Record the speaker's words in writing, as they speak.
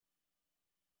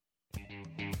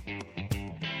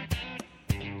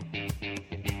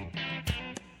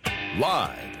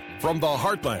Live from the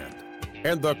heartland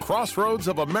and the crossroads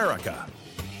of America,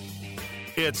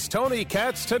 it's Tony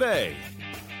Katz Today.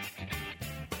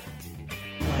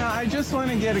 I just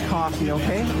want to get a coffee,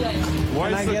 okay? Why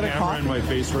Can is I the get a camera coffee? in my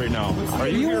face right now? Are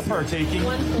you here partaking?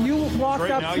 You walked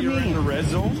Right up now to you're me. in the red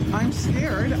zone? I'm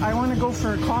scared. I want to go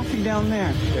for a coffee down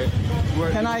there.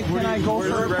 Can I go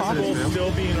for a coffee? People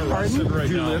still being arrested Pardon? right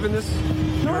Do you now. live in this?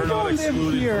 No, I You're not don't live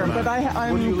excluded here, from but that.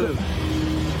 I'm... Where do you live?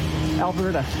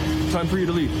 Alberta. Time for you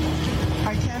to leave.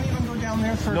 I can't even go down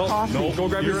there for No, coffee. no, Go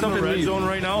grab your you're stuff in the and red leave. zone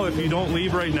right now. If you don't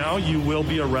leave right now, you will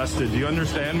be arrested. Do you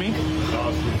understand me? I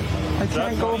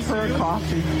can't go funny for to a you?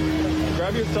 coffee.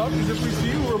 Grab your stuff, because if we see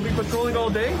you, we'll be patrolling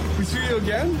all day. If we see you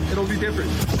again, it'll be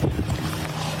different.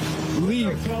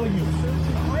 Leave.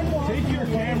 Take your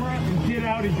camera and get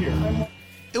out of here.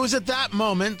 It was at that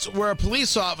moment where a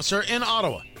police officer in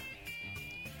Ottawa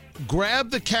grabbed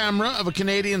the camera of a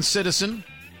Canadian citizen,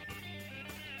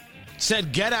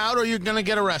 said, "Get out or you're going to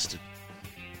get arrested."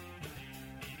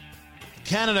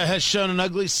 Canada has shown an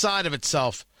ugly side of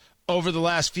itself over the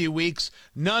last few weeks,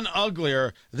 none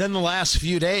uglier than the last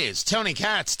few days. Tony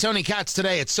Katz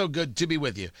Today. It's so good to be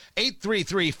with you.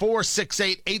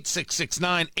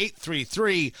 833-468-8669.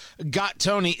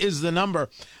 833-GOT-TONY is the number.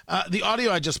 The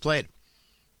audio I just played,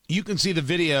 you can see the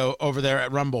video over there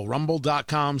at Rumble,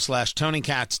 rumble.com/Tony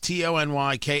Katz,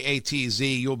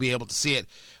 TonyKatz. You'll be able to see it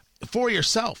for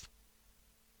yourself.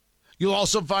 You'll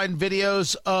also find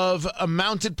videos of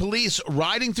mounted police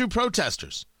riding through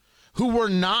protesters who were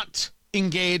not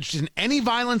engaged in any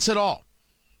violence at all.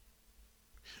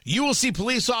 You will see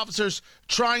police officers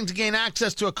trying to gain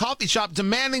access to a coffee shop,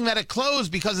 demanding that it close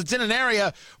because it's in an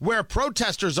area where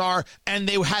protesters are, and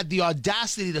they had the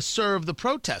audacity to serve the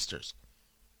protesters.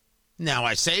 Now,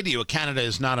 I say to you, Canada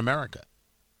is not America.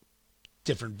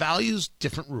 Different values,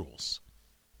 different rules.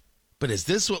 But is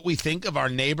this what we think of our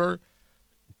neighbor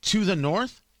to the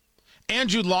north?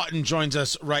 Andrew Lawton joins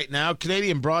us right now,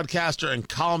 Canadian broadcaster and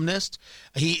columnist.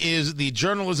 He is the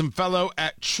journalism fellow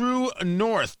at True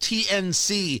North,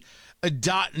 TNC.news.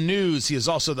 He is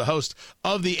also the host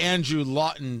of the Andrew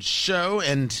Lawton Show.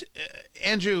 And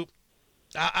Andrew,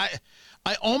 I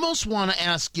almost want to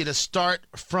ask you to start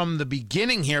from the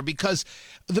beginning here, because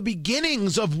the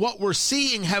beginnings of what we're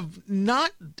seeing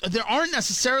aren't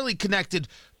necessarily connected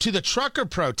to the trucker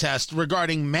protest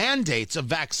regarding mandates of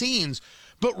vaccines,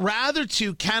 but rather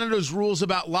to Canada's rules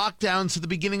about lockdowns at the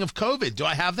beginning of COVID. Do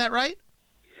I have that right?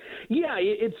 Yeah,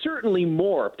 it certainly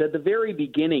morphed. At the very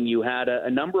beginning, you had a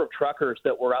number of truckers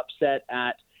that were upset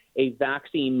at a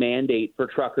vaccine mandate for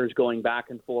truckers going back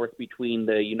and forth between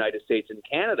the United States and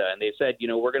Canada. And they said,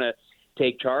 we're going to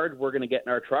take charge, we're going to get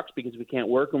in our trucks because we can't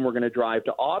work, and we're going to drive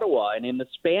to Ottawa. And in the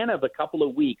span of a couple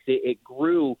of weeks, it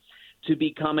grew to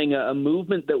becoming a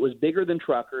movement that was bigger than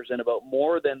truckers and about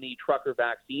more than the trucker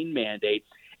vaccine mandate,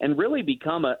 and really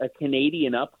become a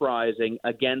Canadian uprising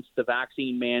against the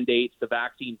vaccine mandates, the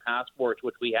vaccine passports,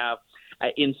 which we have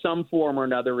in some form or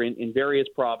another in various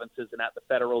provinces and at the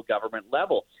federal government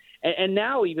level. And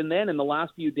now, even then, in the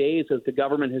last few days, as the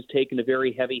government has taken a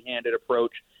very heavy-handed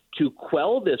approach to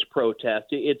quell this protest,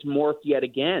 it's morphed yet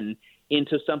again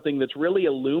into something that's really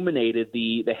illuminated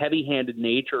the heavy-handed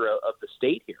nature of the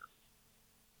state here.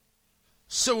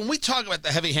 So when we talk about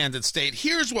the heavy-handed state,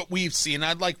 here's what we've seen.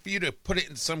 I'd like for you to put it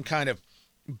in some kind of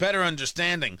better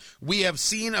understanding. We have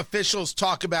seen officials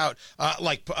talk about,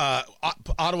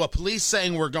 Ottawa police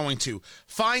saying we're going to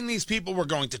fine these people, we're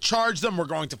going to charge them, we're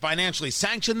going to financially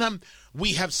sanction them.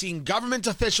 We have seen government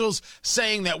officials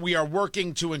saying that we are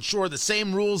working to ensure the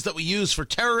same rules that we use for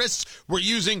terrorists, we're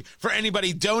using for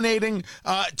anybody donating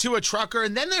to a trucker.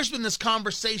 And then there's been this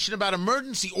conversation about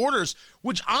emergency orders,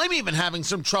 which I'm even having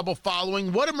some trouble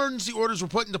following. What emergency orders were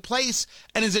put into place,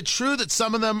 and is it true that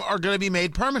some of them are going to be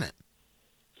made permanent?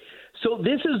 So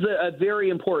this is a very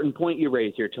important point you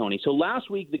raised here, Tony. So last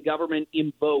week, the government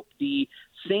invoked the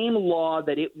same law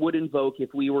that it would invoke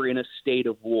if we were in a state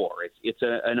of war. It's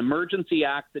an emergency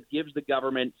act that gives the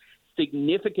government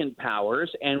significant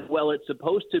powers, and while it's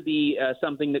supposed to be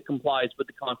something that complies with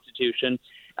the Constitution,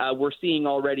 we're seeing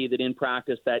already that in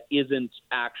practice that isn't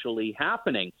actually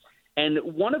happening. And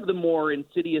one of the more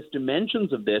insidious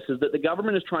dimensions of this is that the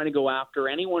government is trying to go after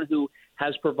anyone who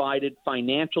has provided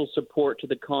financial support to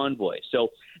the convoy. So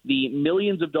the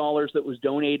millions of dollars that was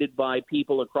donated by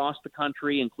people across the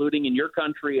country, including in your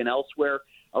country and elsewhere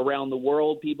around the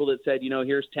world, people that said,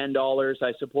 here's $10,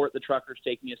 I support the truckers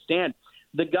taking a stand.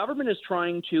 The government is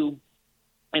trying to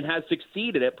and has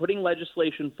succeeded at putting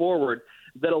legislation forward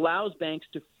that allows banks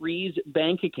to freeze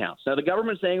bank accounts. Now, the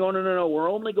government's saying, oh, no, we're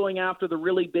only going after the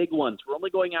really big ones. We're only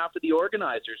going after the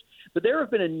organizers. But there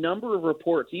have been a number of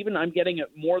reports, even I'm getting it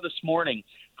more this morning,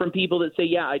 from people that say,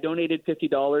 yeah, I donated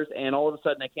 $50 and all of a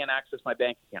sudden I can't access my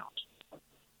bank account.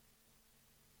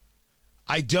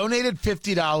 I donated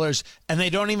 $50 and they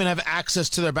don't even have access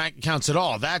to their bank accounts at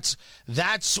all. That's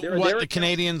what the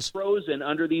Canadians frozen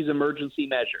under these emergency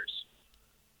measures.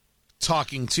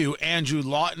 Talking to Andrew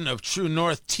Lawton of True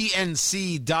North,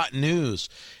 TNC.news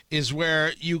is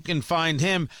where you can find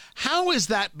him. How is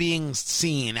that being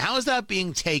seen? How is that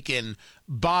being taken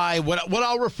by what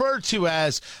I'll refer to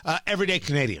as everyday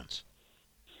Canadians?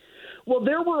 Well,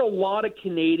 there were a lot of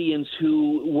Canadians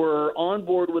who were on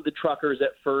board with the truckers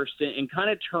at first and kind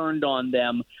of turned on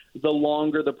them the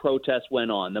longer the protest went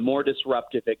on, the more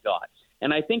disruptive it got.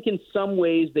 And I think in some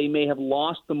ways they may have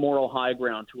lost the moral high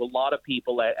ground to a lot of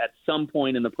people at some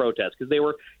point in the protest because they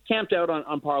were camped out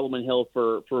on Parliament Hill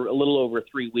for a little over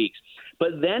 3 weeks.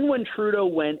 But then when Trudeau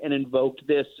went and invoked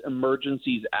this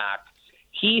Emergencies Act,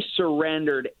 he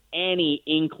surrendered any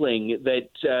inkling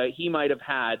that he might have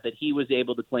had that he was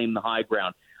able to claim the high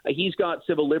ground. He's got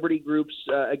civil liberty groups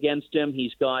against him.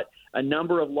 He's got a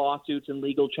number of lawsuits and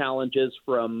legal challenges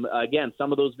from, again,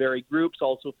 some of those very groups,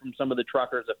 also from some of the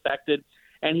truckers affected.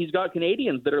 And he's got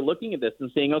Canadians that are looking at this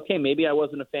and saying, okay, maybe I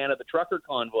wasn't a fan of the trucker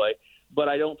convoy, but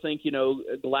I don't think,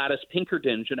 Gladys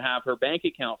Pinkerton should have her bank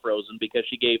account frozen because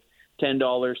she gave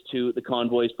 $10 to the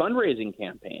convoy's fundraising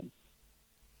campaign.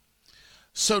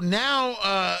 So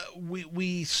now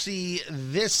we see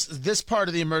this part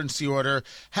of the emergency order.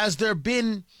 Have there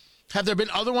been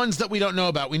other ones that we don't know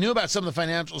about? We knew about some of the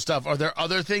financial stuff. Are there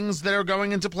other things that are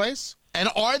going into place? And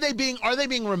are they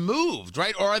being removed,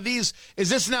 right? Or is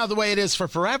this now the way it is for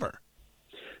forever?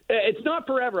 It's not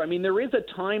forever. I mean, there is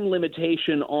a time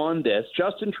limitation on this.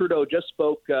 Justin Trudeau just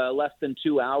spoke less than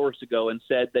 2 hours ago and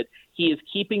said that he is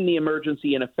keeping the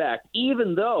emergency in effect,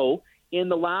 even though in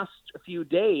the last few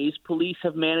days, police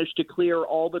have managed to clear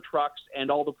all the trucks and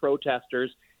all the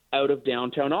protesters out of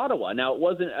downtown Ottawa. Now, it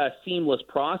wasn't a seamless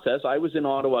process. I was in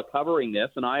Ottawa covering this,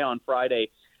 and I, on Friday,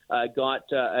 got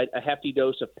a hefty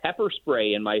dose of pepper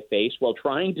spray in my face while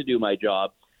trying to do my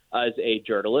job as a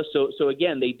journalist. So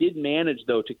again, they did manage,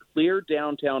 though, to clear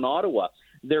downtown Ottawa.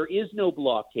 There is no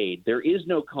blockade. There is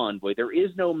no convoy. There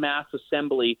is no mass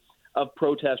assembly of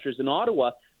protesters in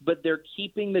Ottawa, but they're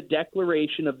keeping the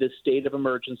declaration of this state of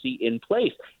emergency in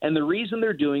place. And the reason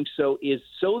they're doing so is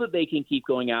so that they can keep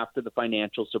going after the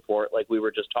financial support like we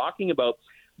were just talking about.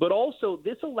 But also,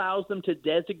 this allows them to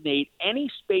designate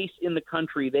any space in the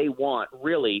country they want,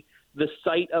 really, the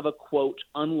site of a, quote,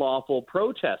 unlawful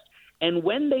protest. And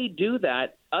when they do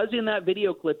that, as in that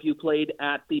video clip you played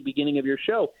at the beginning of your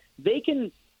show, they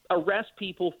can arrest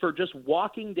people for just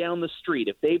walking down the street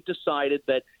if they've decided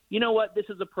that, you know what, this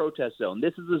is a protest zone.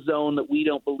 This is a zone that we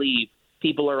don't believe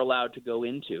people are allowed to go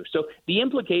into. So the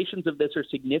implications of this are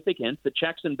significant. The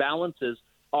checks and balances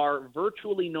are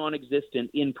virtually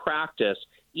non-existent in practice,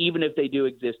 even if they do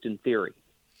exist in theory.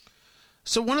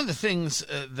 So one of the things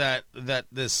that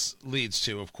this leads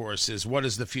to, of course, is what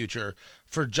is the future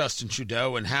for Justin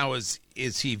Trudeau and how is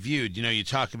he viewed? You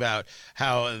talk about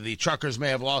how the truckers may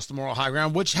have lost the moral high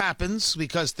ground, which happens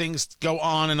because things go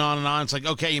on and on and on. It's like,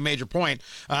 okay, you made your point.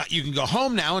 You can go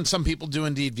home now, and some people do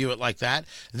indeed view it like that.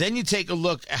 Then you take a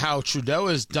look at how Trudeau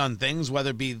has done things, whether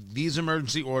it be these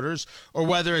emergency orders or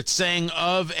whether it's saying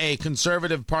of a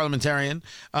conservative parliamentarian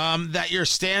that you're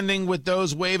standing with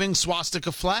those waving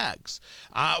swastika flags.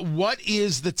 What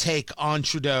is the take on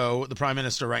Trudeau, the Prime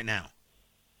Minister, right now?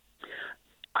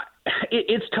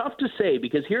 It's tough to say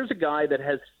because here's a guy that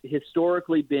has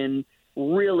historically been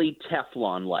really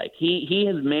Teflon-like. He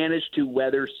has managed to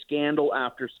weather scandal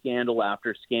after scandal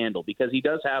after scandal because he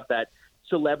does have that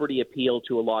celebrity appeal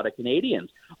to a lot of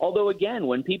Canadians. Although, again,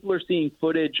 when people are seeing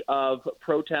footage of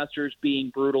protesters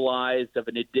being brutalized, of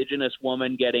an Indigenous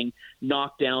woman getting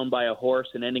knocked down by a horse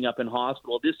and ending up in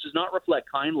hospital, this does not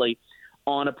reflect kindly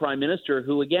on a prime minister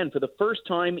who, again, for the first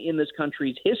time in this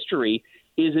country's history,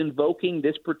 is invoking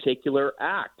this particular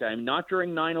act. I mean, not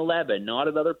during 9/11, not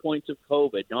at other points of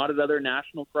COVID, not at other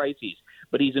national crises,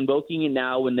 but he's invoking it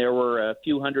now when there were a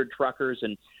few hundred truckers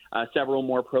and several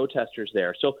more protesters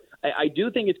there. So I do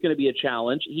think it's going to be a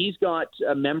challenge. He's got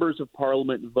members of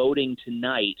Parliament voting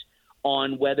tonight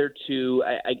on whether to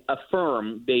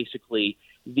affirm, basically,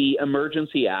 the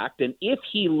Emergency Act. And if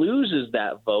he loses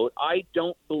that vote, I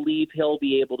don't believe he'll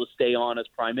be able to stay on as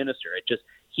Prime Minister.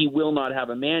 He will not have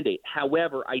a mandate.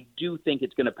 However, I do think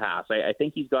it's going to pass. I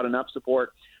think he's got enough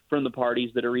support from the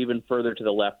parties that are even further to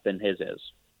the left than his is.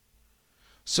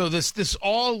 So this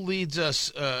all leads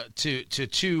us to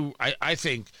two, I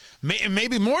think,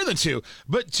 maybe more than two,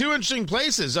 but two interesting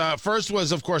places. First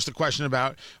was, of course, the question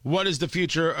about what is the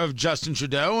future of Justin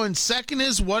Trudeau, and second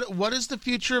is what is the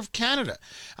future of Canada.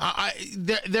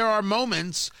 There are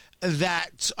moments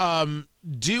that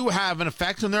do have an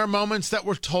effect, and there are moments that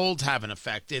we're told have an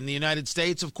effect. In the United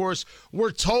States, of course,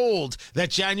 we're told that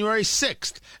January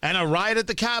 6th and a riot at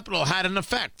the Capitol had an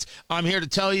effect. I'm here to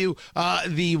tell you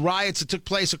the riots that took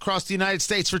place across the United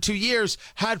States for 2 years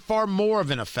had far more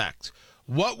of an effect.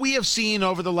 What we have seen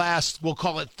over the last, we'll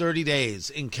call it 30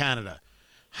 days in Canada,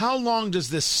 how long does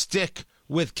this stick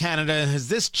with Canada? Has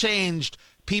this changed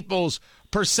people's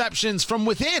perceptions from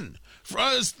within?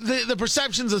 The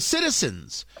perceptions of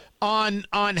citizens on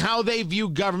how they view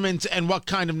government and what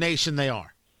kind of nation they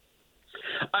are?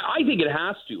 I think it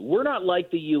has to. We're not like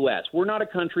the U.S. We're not a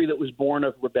country that was born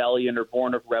of rebellion or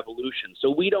born of revolution. So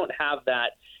we don't have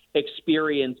that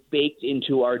experience baked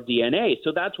into our DNA.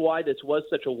 So that's why this was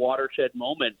such a watershed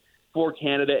moment for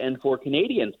Canada and for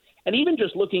Canadians. And even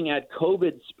just looking at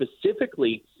COVID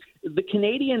specifically, the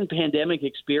Canadian pandemic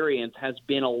experience has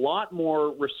been a lot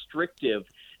more restrictive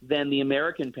than the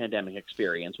American pandemic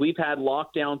experience. We've had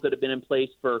lockdowns that have been in place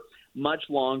for much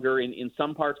longer. In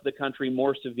some parts of the country,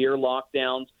 more severe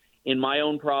lockdowns. In my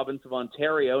own province of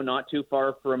Ontario, not too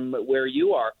far from where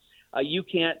you are, you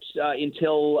can't,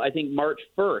 until I think March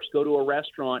 1st, go to a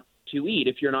restaurant to eat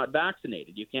if you're not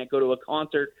vaccinated. You can't go to a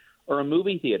concert or a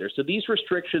movie theater. So these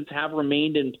restrictions have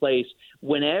remained in place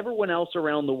when everyone else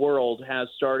around the world has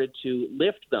started to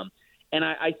lift them. And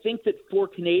I think that for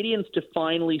Canadians to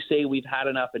finally say we've had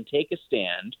enough and take a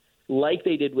stand, like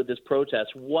they did with this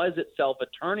protest, was itself a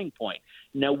turning point.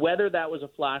 Now, whether that was a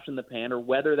flash in the pan or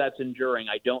whether that's enduring,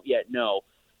 I don't yet know.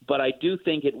 But I do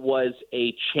think it was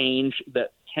a change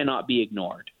that cannot be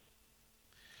ignored.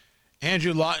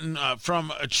 Andrew Lawton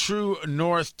from True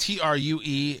North,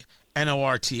 TrueNorth,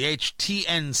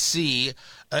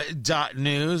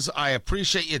 TNC.news. I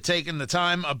appreciate you taking the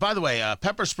time. By the way,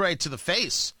 pepper spray to the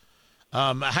face.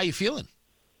 How you feeling?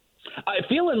 I'm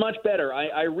feeling much better.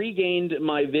 I regained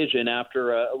my vision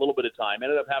after a little bit of time.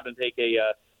 Ended up having to take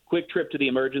a quick trip to the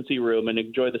emergency room and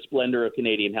enjoy the splendor of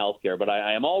Canadian healthcare. But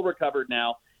I am all recovered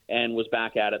now and was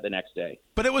back at it the next day.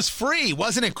 But it was free.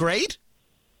 Wasn't it great?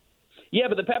 Yeah,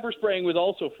 but the pepper spraying was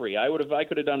also free. I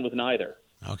could have done with neither.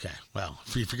 Okay, well,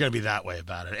 if you're going to be that way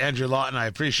about it. Andrew Lawton, I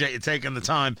appreciate you taking the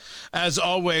time. As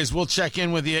always, we'll check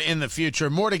in with you in the future.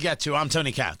 More to get to. I'm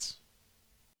Tony Katz.